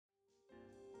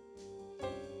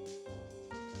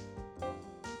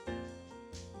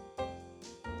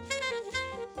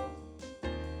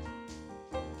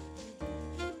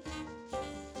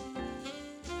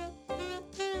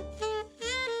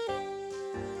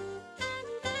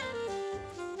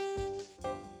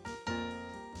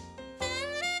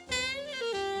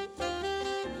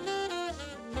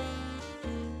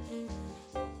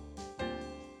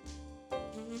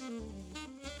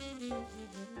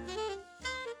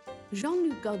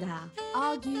Jean-Luc Godard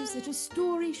argues that a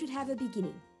story should have a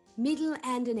beginning, middle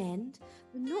and an end,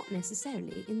 but not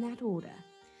necessarily in that order.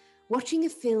 Watching a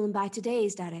film by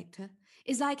today's director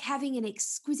is like having an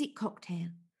exquisite cocktail.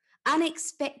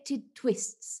 Unexpected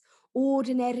twists,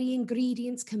 ordinary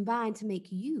ingredients combine to make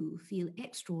you feel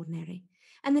extraordinary.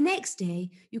 And the next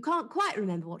day, you can't quite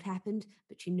remember what happened,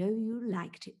 but you know you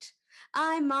liked it.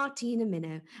 I'm Martina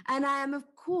Minnow, and I am,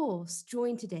 of course,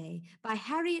 joined today by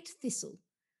Harriet Thistle,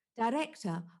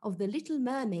 director of The Little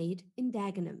Mermaid in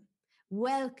Dagenham.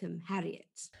 Welcome,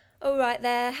 Harriet. All right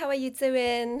there, how are you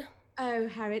doing? Oh,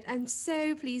 Harriet, I'm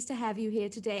so pleased to have you here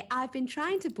today. I've been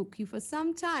trying to book you for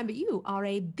some time, but you are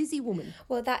a busy woman.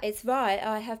 Well, that is right.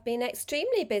 I have been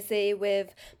extremely busy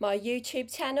with my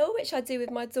YouTube channel, which I do with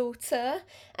my daughter.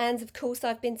 And of course,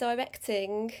 I've been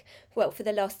directing, well, for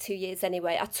the last 2 years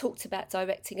anyway. I talked about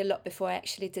directing a lot before I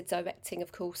actually did directing,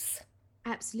 of course.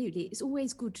 Absolutely. It's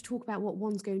always good to talk about what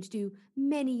one's going to do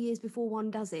many years before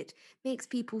one does it. Makes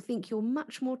people think you're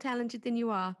much more talented than you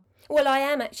are. Well, I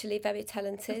am actually very Of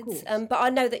talented, course. but I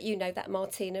know that you know that,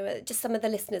 Martina. Just some of the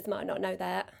listeners might not know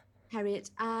that. Harriet,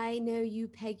 I know you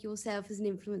peg yourself as an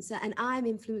influencer, and I'm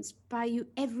influenced by you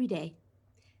every day.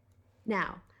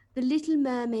 Now, The Little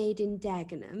Mermaid in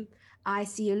Dagenham. I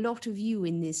see a lot of you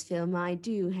in this film. I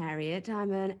do, Harriet.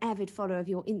 I'm an avid follower of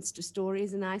your Insta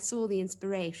stories, and I saw the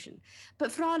inspiration.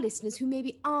 But for our listeners who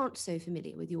maybe aren't so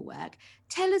familiar with your work,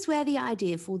 tell us where the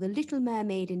idea for The Little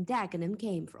Mermaid in Dagenham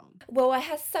came from. Well, I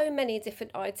had so many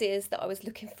different ideas that I was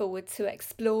looking forward to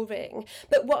exploring.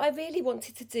 But what I really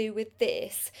wanted to do with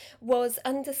this was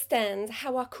understand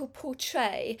how I could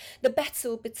portray the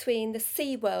battle between the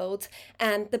sea world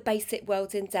and the basic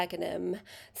world in Dagenham.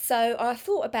 So I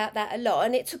thought about that a lot,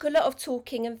 and it took a lot of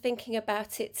talking and thinking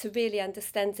about it to really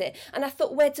understand it. And I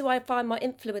thought, where do I find my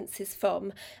influences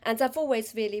from? And I've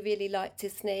always really, really liked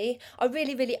Disney. I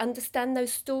really, really understand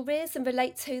those stories and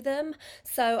relate to them.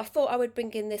 So I thought I would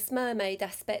bring in this mermaid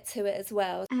aspect to it as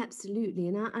well. Absolutely.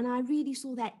 And I really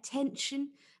saw that tension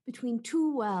between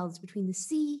two worlds, between the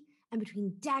sea and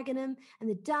between Dagenham, and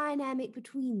the dynamic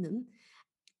between them.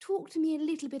 Talk to me a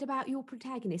little bit about your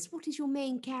protagonist. What is your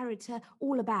main character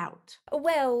all about?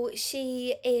 Well,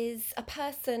 she is a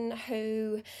person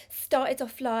who started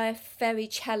off life very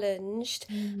challenged.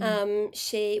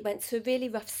 She went to a really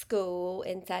rough school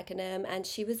in Dagenham and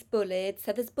she was bullied.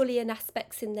 So there's bullying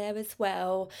aspects in there as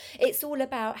well. It's all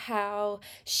about how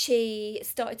she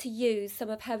started to use some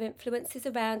of her influences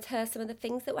around her, some of the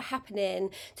things that were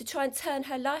happening to try and turn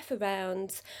her life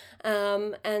around,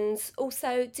 and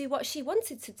also do what she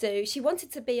wanted to do. She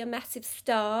wanted to be a massive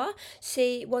star.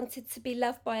 She wanted to be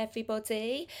loved by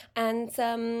everybody, and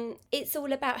it's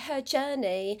all about her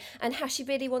journey and how she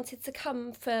really wanted to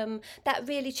come from that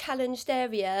really challenged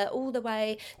area all the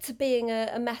way to being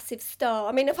a massive star.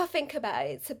 I mean, if I think about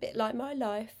it, it's a bit like my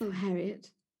life. Oh,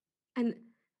 Harriet. And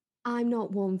I'm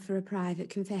not one for a private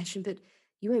confession, but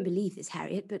you won't believe this,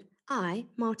 Harriet, but I,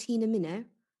 Martina Minnow,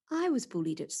 I was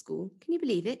bullied at school. Can you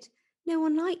believe it? No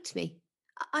one liked me.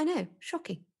 I know,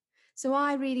 shocking. So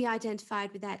I really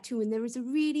identified with that too. And there is a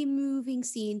really moving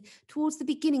scene towards the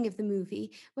beginning of the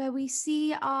movie where we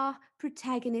see our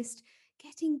protagonist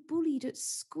getting bullied at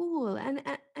school. And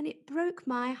it broke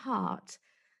my heart.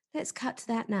 Let's cut to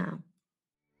that now.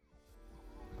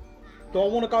 Do I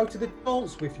want to go to the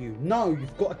dance with you? No,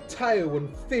 you've got a tail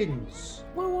and fins.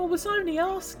 Well, I was only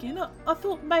asking. I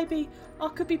thought maybe I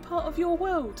could be part of your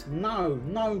world. No,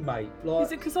 mate.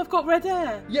 Is it because I've got red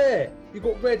hair? Yeah, you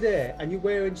got red hair and you're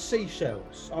wearing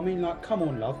seashells. I mean, come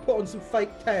on, love, put on some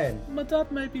fake tan. My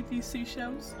dad made me these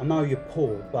seashells. I know you're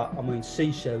poor, but I mean,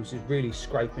 seashells is really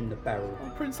scraping the barrel.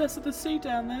 Oh, Princess of the Sea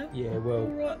down there. Yeah,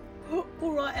 well.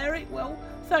 All right, Eric. Well,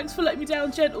 thanks for letting me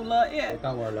down gentle, like, yeah.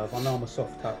 Don't worry, love. I know I'm a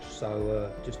soft touch, so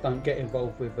just don't get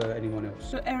involved with anyone else.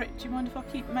 So, Eric, do you mind if I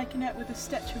keep making out with a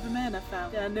statue of a man I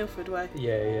found down Milford Way?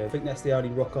 Yeah. I think that's the only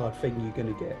rock hard thing you're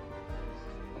gonna get.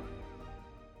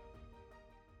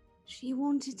 She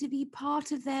wanted to be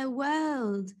part of their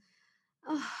world.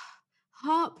 Oh,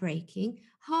 heartbreaking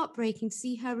to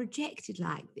see her rejected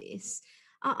like this.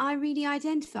 I really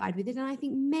identified with it, and I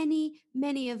think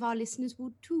many of our listeners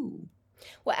would too.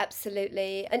 Well,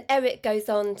 absolutely. And Eric goes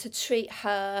on to treat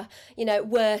her,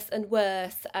 worse and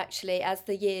worse, actually, as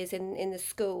the years in the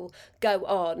school go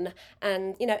on.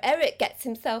 And, Eric gets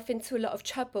himself into a lot of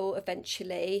trouble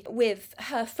eventually with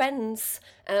her friends.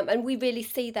 And we really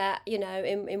see that,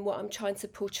 in what I'm trying to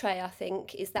portray, I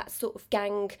think, is that sort of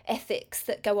gang ethics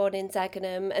that go on in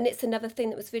Dagenham. And it's another thing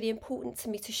that was really important to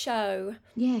me to show.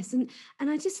 Yes, and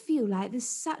I just feel like there's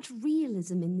such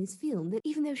realism in this film that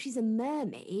even though she's a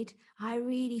mermaid, I I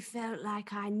really felt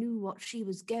like I knew what she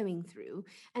was going through.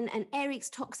 And Eric's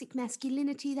toxic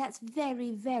masculinity, that's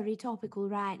very, very topical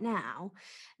right now.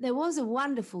 There was a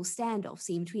wonderful standoff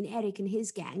scene between Eric and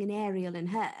his gang and Ariel and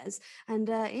hers. And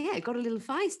it got a little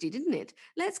feisty, didn't it?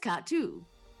 Let's cut to.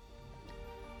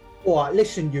 All right,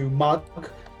 listen, you mug.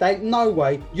 There ain't no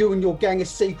way you and your gang of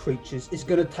sea creatures is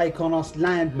going to take on us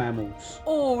land mammals.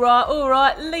 All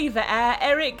right, leave it out,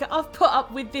 Eric. I've put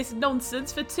up with this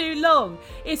nonsense for too long.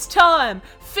 It's time.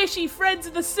 Fishy friends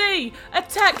of the sea,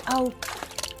 attack!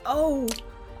 Oh,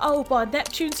 by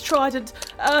Neptune's trident.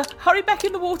 Hurry back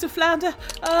in the water, Flounder.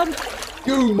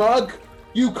 You mug!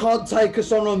 You can't take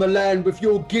us on the land with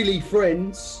your gilly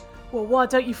friends. Well, why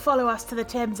don't you follow us to the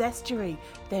Thames estuary?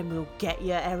 Then we'll get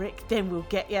you, Eric. Then we'll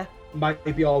get you.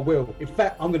 Maybe I will. In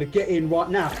fact, I'm going to get in right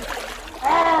now.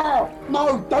 Ah!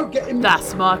 No, don't get in.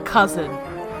 That's my cousin,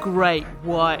 Great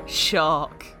White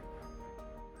Shark.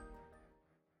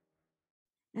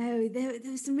 Oh, there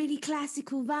were some really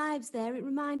classical vibes there. It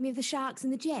reminded me of the Sharks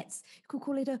and the Jets. You could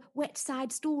call it a wet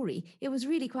side story. It was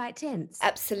really quite tense.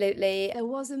 Absolutely. There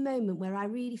was a moment where I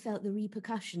really felt the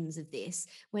repercussions of this,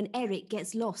 when Eric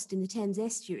gets lost in the Thames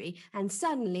estuary and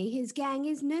suddenly his gang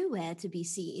is nowhere to be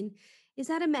seen. Is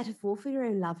that a metaphor for your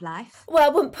own love life? Well, I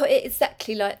wouldn't put it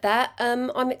exactly like that.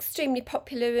 I'm extremely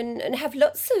popular and have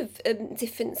lots of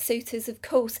different suitors, of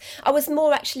course. I was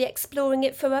more actually exploring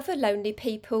it for other lonely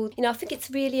people. You know, I think it's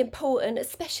really important,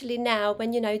 especially now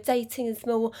when, you know, dating is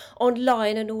more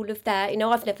online and all of that. You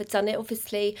know, I've never done it,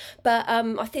 obviously, but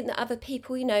I think that other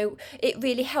people, you know, it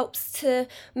really helps to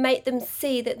make them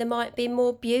see that there might be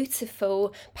more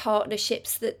beautiful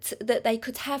partnerships that they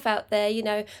could have out there, you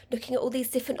know, looking at all these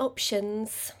different options.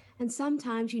 And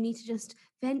sometimes you need to just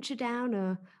venture down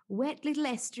a wet little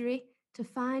estuary to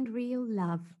find real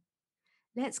love.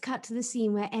 Let's cut to the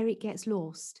scene where Eric gets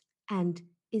lost and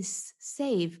is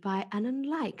saved by an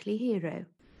unlikely hero.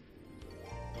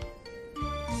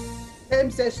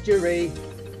 Thames estuary.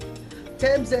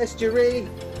 Thames estuary.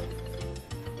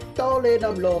 Darling,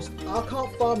 I'm lost. I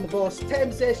can't find my boss.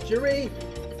 Thames estuary.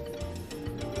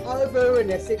 Over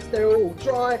in Essex, they're all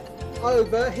dry.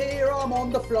 Over here, I'm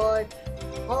on the fly.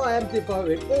 I am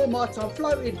devoted all my time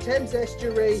floating Thames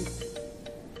estuary.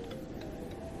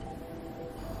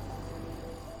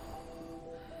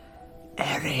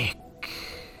 Eric.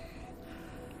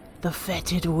 The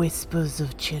fetid whispers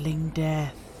of chilling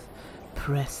death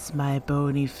press my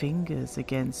bony fingers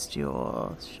against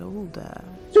your shoulder.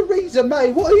 Theresa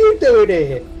May, what are you doing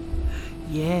here?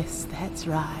 Yes, that's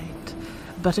right.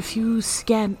 But a few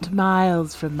scant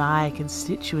miles from my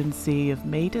constituency of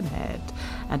Maidenhead,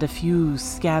 and a few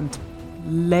scant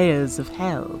layers of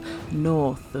hell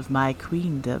north of my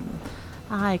queendom,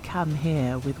 I come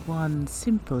here with one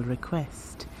simple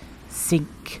request.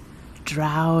 Sink,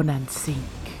 drown and sink.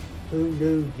 Who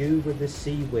knew you were the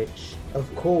sea witch?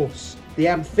 Of course, the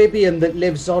amphibian that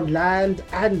lives on land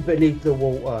and beneath the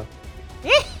water.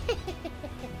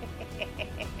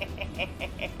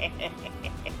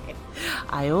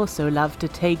 I also love to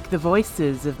take the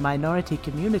voices of minority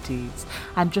communities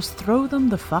and just throw them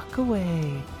the fuck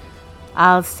away.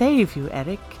 I'll save you,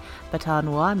 Eric, but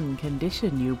on one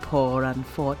condition, you poor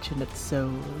unfortunate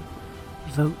soul.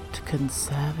 Vote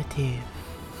Conservative.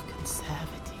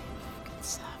 Conservative.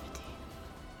 Conservative.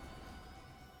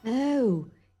 Oh,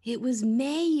 it was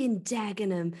May in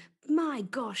Dagenham. My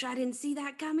gosh, I didn't see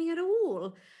that coming at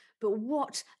all. But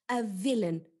what a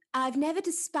villain. I've never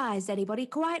despised anybody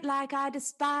quite like I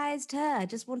despised her.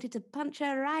 Just wanted to punch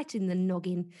her right in the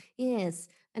noggin. Yes,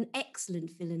 an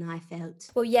excellent villain, I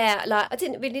felt. Well, yeah, like, I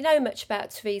didn't really know much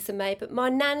about Theresa May, but my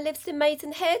nan lives in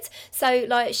Maidenhead, so,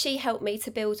 like, she helped me to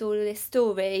build all of this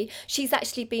story. She's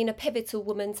actually been a pivotal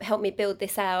woman to help me build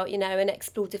this out, you know, and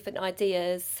explore different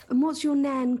ideas. And what's your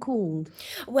nan called?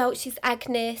 Well, she's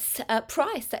Agnes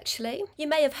Price, actually. You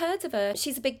may have heard of her.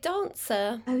 She's a big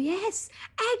dancer. Oh, yes,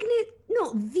 Agnes,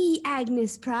 not the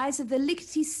Agnes Price of the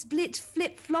lickety-split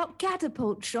flip-flop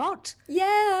catapult shot.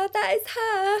 Yeah, that is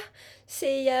her.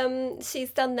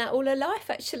 She's done that all her life,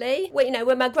 actually. Well, you know,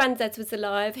 when my granddad was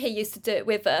alive, he used to do it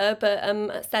with her,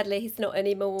 but sadly he's not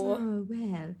anymore. Oh,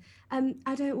 well,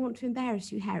 I don't want to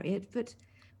embarrass you, Harriet, but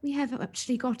we have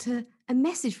actually got a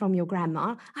message from your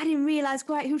grandma. I didn't realise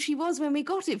quite who she was when we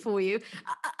got it for you.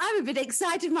 I'm a bit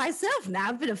excited myself now.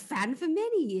 I've been a fan for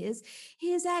many years.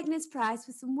 Here's Agnes Price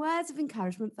with some words of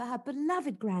encouragement for her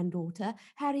beloved granddaughter,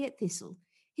 Harriet Thistle.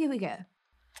 Here we go.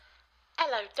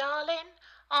 Hello, darling.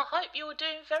 I hope you're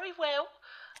doing very well.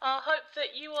 I hope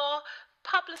that you are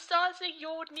publicising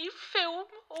your new film.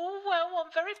 Oh, well,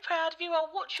 I'm very proud of you.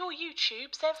 I'll watch your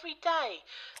YouTubes every day.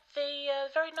 The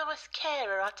very nice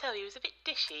carer, I tell you, is a bit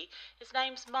dishy. His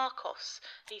name's Marcos.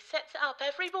 He sets it up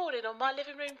every morning on my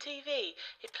living room TV.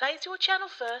 It plays your channel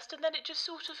first, and then it just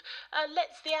sort of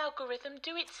lets the algorithm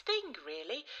do its thing,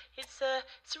 really. It's a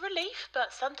relief,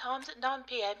 but sometimes at 9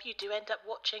 p.m. you do end up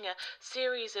watching a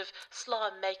series of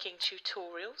slime-making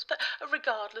tutorials. But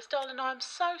regardless, darling, I'm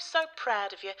so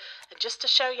proud of you. And just to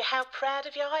show you how proud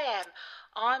of you I am,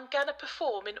 I'm going to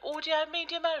perform in audio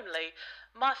medium only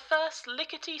my first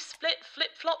lickety-split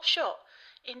flip-flop shot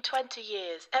in 20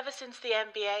 years, ever since the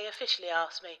NBA officially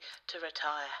asked me to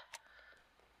retire.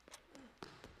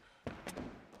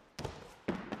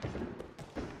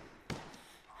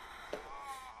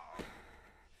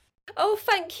 Oh,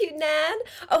 thank you, Nan.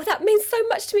 Oh, that means so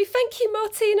much to me. Thank you,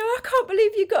 Martina. I can't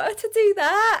believe you got her to do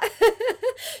that.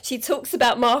 She talks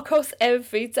about Marcos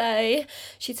every day.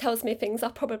 She tells me things I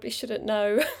probably shouldn't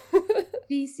know.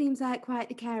 She seems like quite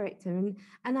the character,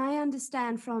 and I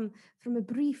understand from a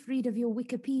brief read of your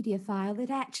Wikipedia file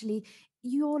that actually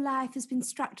your life has been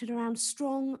structured around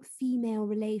strong female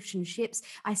relationships.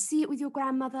 I see it with your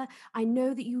grandmother. I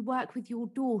know that you work with your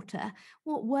daughter.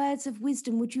 What words of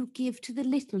wisdom would you give to the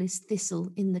littlest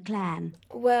thistle in the clan?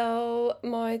 Well,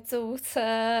 my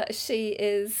daughter, she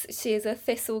is a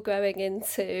thistle growing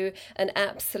into an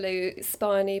absolute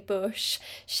spiny bush.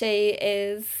 She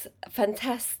is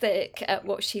fantastic at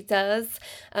what she does.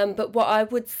 But what I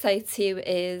would say to you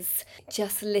is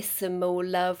just listen more,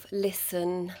 love,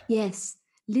 listen. Yes,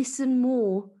 listen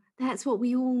more. That's what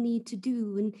we all need to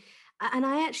do. And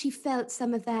I actually felt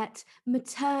some of that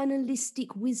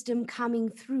maternalistic wisdom coming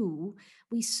through.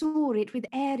 We saw it with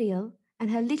Ariel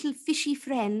and her little fishy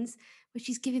friends, where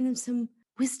she's giving them some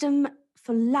wisdom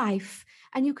for life.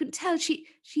 And you can tell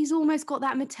she's almost got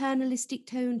that maternalistic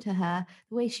tone to her,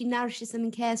 the way she nourishes them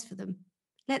and cares for them.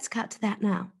 Let's cut to that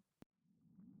now.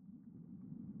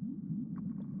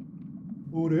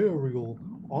 But Ariel,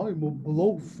 I'm a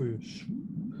blowfish.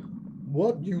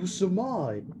 What use am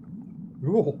I?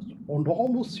 Yes, and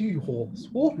I'm a seahorse.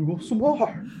 What use am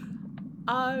I?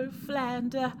 Oh,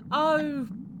 Flounder, oh,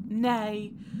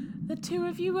 nay. The two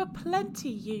of you are plenty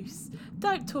use.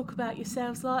 Don't talk about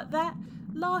yourselves like that.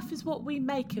 Life is what we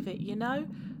make of it, you know.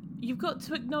 You've got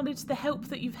to acknowledge the help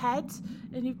that you've had,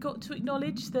 and you've got to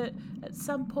acknowledge that at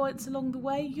some points along the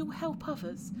way you'll help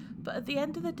others. But at the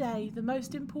end of the day, the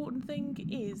most important thing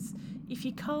is, if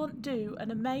you can't do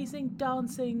an amazing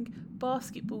dancing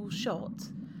basketball shot,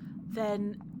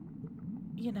 then,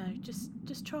 you know,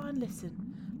 just try and listen.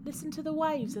 Listen to the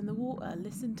waves and the water.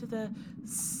 Listen to the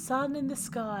sun in the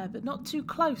sky, but not too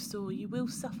close or you will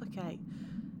suffocate.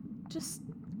 Just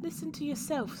listen to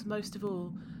yourselves most of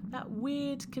all. That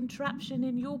weird contraption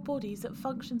in your bodies that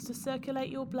functions to circulate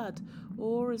your blood,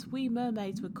 or as we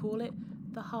mermaids would call it,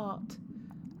 the heart.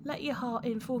 Let your heart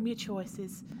inform your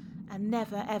choices, and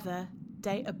never ever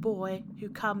date a boy who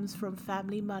comes from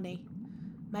family money.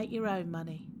 Make your own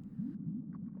money.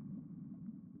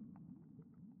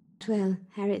 Well,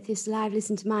 Harriet Thistle, I've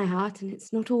listened to my heart and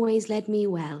it's not always led me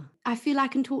well. I feel I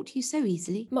can talk to you so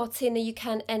easily. Martina, you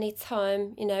can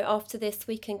anytime. You know, after this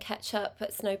we can catch up.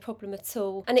 It's no problem at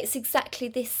all. And it's exactly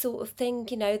this sort of thing,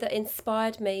 you know, that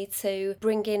inspired me to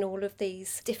bring in all of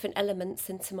these different elements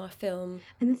into my film.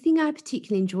 And the thing I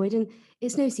particularly enjoyed, and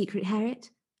it's no secret, Harriet,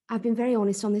 I've been very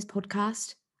honest on this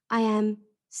podcast, I am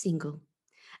single.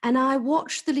 And I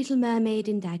watched The Little Mermaid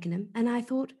in Dagenham and I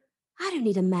thought, I don't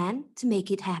need a man to make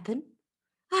it happen.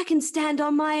 I can stand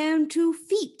on my own 2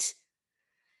 feet.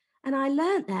 And I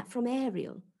learnt that from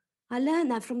Ariel. I learnt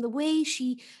that from the way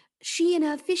she and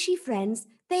her fishy friends,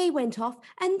 they went off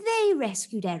and they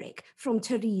rescued Eric from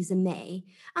Theresa May.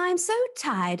 I'm so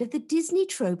tired of the Disney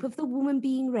trope of the woman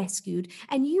being rescued,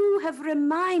 and you have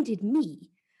reminded me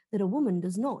that a woman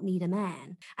does not need a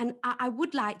man. And I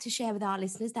would like to share with our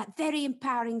listeners that very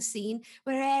empowering scene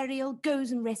where Ariel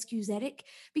goes and rescues Eric,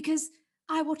 because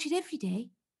I watch it every day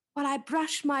while I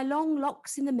brush my long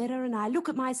locks in the mirror and I look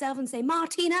at myself and say,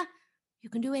 Martina, you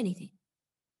can do anything.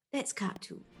 Let's cut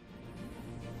to.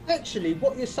 Actually,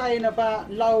 what you're saying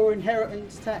about lower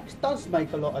inheritance tax does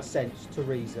make a lot of sense,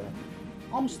 Theresa.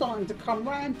 I'm starting to come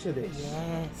round to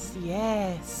this.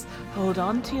 Yes. Hold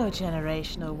on to your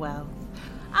generational wealth.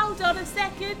 Hold on a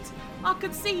second. I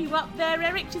can see you up there,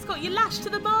 Eric. She's got you lashed to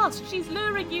the mast. She's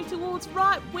luring you towards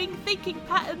right-wing thinking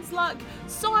patterns like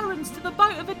sirens to the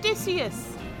boat of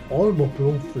Odysseus. I'm a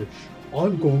blowfish.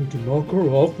 I'm going to knock her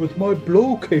off with my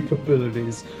blow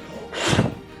capabilities.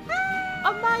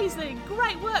 Amazing.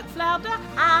 Great work, Flounder.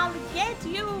 I'll get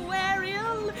you,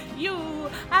 Ariel. You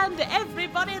and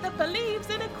everybody that believes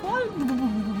in equality.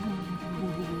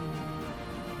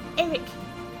 Eric,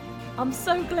 I'm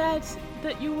so glad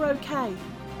that you're okay,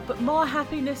 but my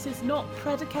happiness is not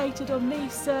predicated on me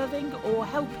serving or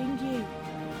helping you.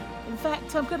 In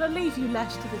fact, I'm going to leave you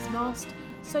lashed to this mast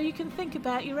so you can think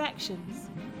about your actions.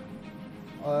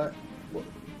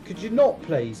 Could you not,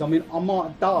 please? I mean, I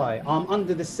might die. I'm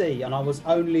under the sea and I was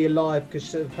only alive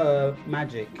because of her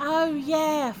magic. Oh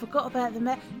yeah, I forgot about the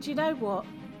Do you know what?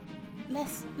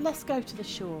 Let's go to the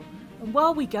shore. And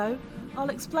while we go, I'll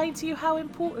explain to you how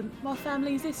important my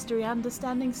family's history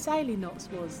understanding sailing knots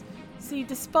was. See,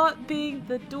 despite being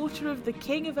the daughter of the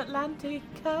King of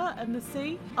Atlantica and the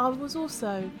sea, I was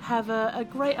also have a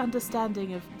great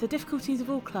understanding of the difficulties of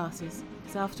all classes.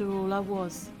 Because after all, I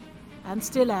was, and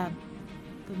still am,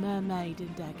 the mermaid in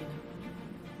Dagenham.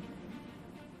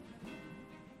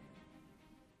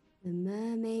 The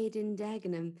mermaid in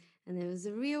Dagenham. And there was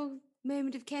a real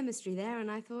moment of chemistry there,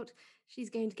 and I thought, she's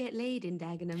going to get laid in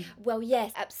Dagenham. Well,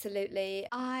 yes, absolutely.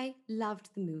 I loved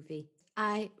the movie.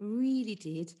 I really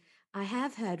did. I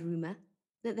have heard rumour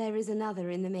that there is another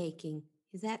in the making.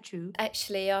 Is that true?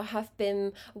 Actually, I have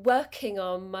been working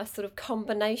on my sort of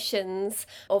combinations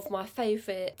of my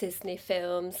favourite Disney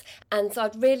films, and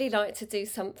I'd really like to do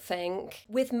something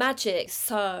with magic.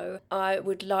 So I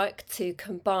would like to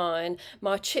combine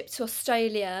my trip to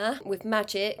Australia with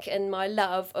magic and my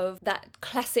love of that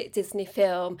classic Disney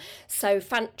film. So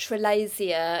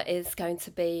Fantralasia is going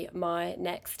to be my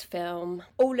next film,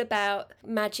 all about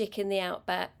magic in the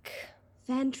outback.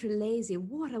 Fantralasia,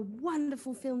 what a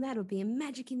wonderful film that'll be, and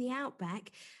Magic in the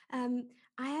Outback. I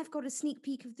have got a sneak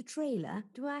peek of the trailer.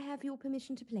 Do I have your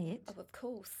permission to play it? Oh, of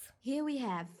course. Here we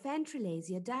have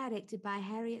Fantralasia, directed by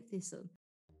Harriet Thistle.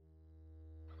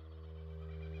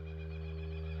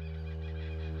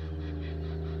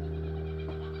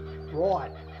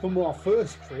 Right, for my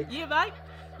first trick. You, mate?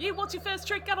 You, what's your first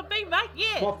trick gonna be, mate?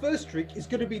 Yeah! My first trick is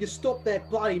going to be to stop that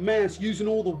bloody mouse using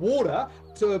all the water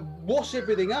to wash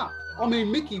everything up. I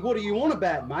mean, Mickey, what are you on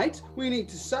about, mate? We need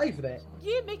to save that.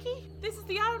 Yeah, Mickey, this is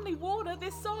the only water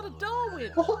this side of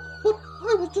Darwin. But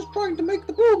I was just trying to make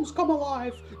the brooms come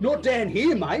alive. Not down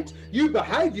here, mate. You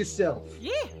behave yourself.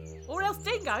 Yeah, or else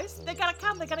dingoes, they're gonna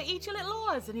come, they're gonna eat your little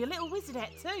eyes and your little wizard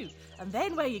hat too. And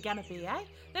then where you gonna be, eh?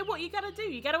 Then what you gonna do?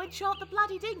 You gonna enchant the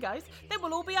bloody dingoes? Then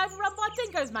we'll all be overrun by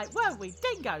dingoes, mate, won't we?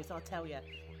 Dingoes, I tell you.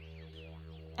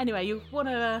 Anyway, you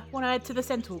wanna head to the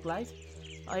Centaur Glade?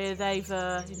 I hear they've,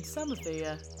 in some of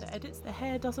the edits, the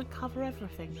hair doesn't cover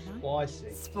everything, you know?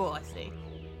 Spicy. Spicy.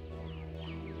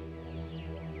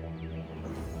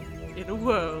 In a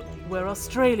world where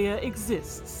Australia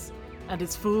exists and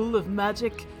is full of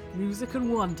magic, music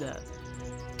and wonder,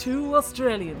 two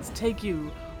Australians take you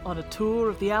on a tour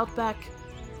of the outback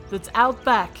that's out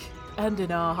back and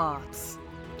in our hearts.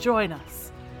 Join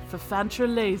us for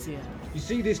Fantralasia. You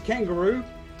see this kangaroo?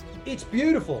 It's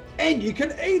beautiful, and you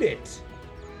can eat it.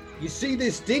 You see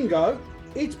this dingo?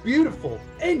 It's beautiful,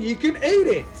 and you can eat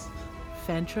it.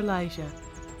 Fantralasia.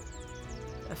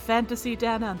 A fantasy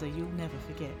down under you'll never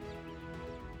forget.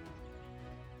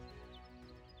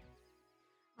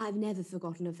 I've never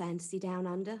forgotten a fantasy down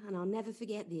under, and I'll never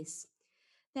forget this.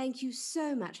 Thank you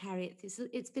so much, Harriet Thistle.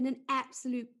 It's been an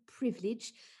absolute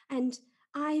privilege, and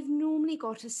I've normally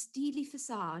got a steely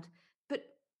facade, but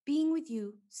being with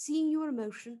you, seeing your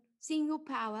emotion, seeing your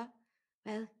power,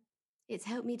 well, it's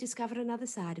helped me discover another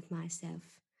side of myself.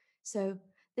 So,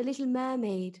 The Little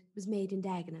Mermaid was made in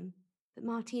Dagenham, but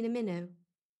Martina Minow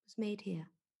was made here.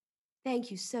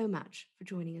 Thank you so much for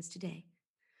joining us today.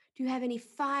 Do you have any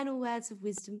final words of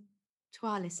wisdom to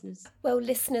our listeners? Well,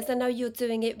 listeners, I know you're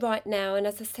doing it right now, and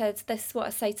as I said, that's what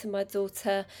I say to my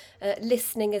daughter.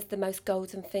 Listening is the most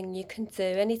golden thing you can do.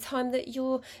 Anytime that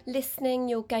you're listening,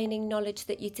 you're gaining knowledge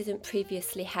that you didn't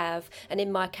previously have, and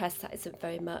in my case, that isn't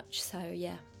very much, so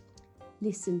yeah.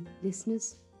 Listen,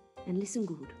 listeners, and listen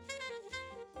good.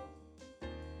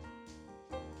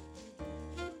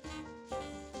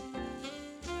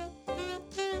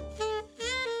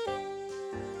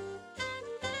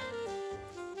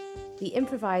 The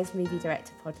Improvised Movie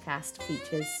Director podcast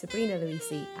features Sabrina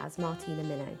Luisi as Martina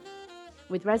Minow,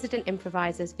 with resident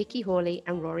improvisers Vicky Hawley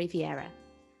and Rory Vieira,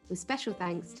 with special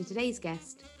thanks to today's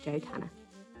guest, Joe Tanner.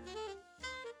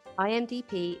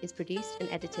 IMDP is produced and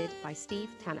edited by Steve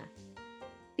Tanner.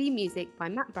 Theme music by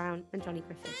Matt Brown and Johnny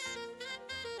Griffiths.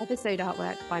 Episode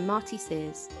artwork by Marty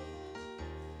Sears.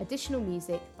 Additional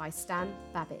music by Stan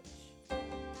Babich.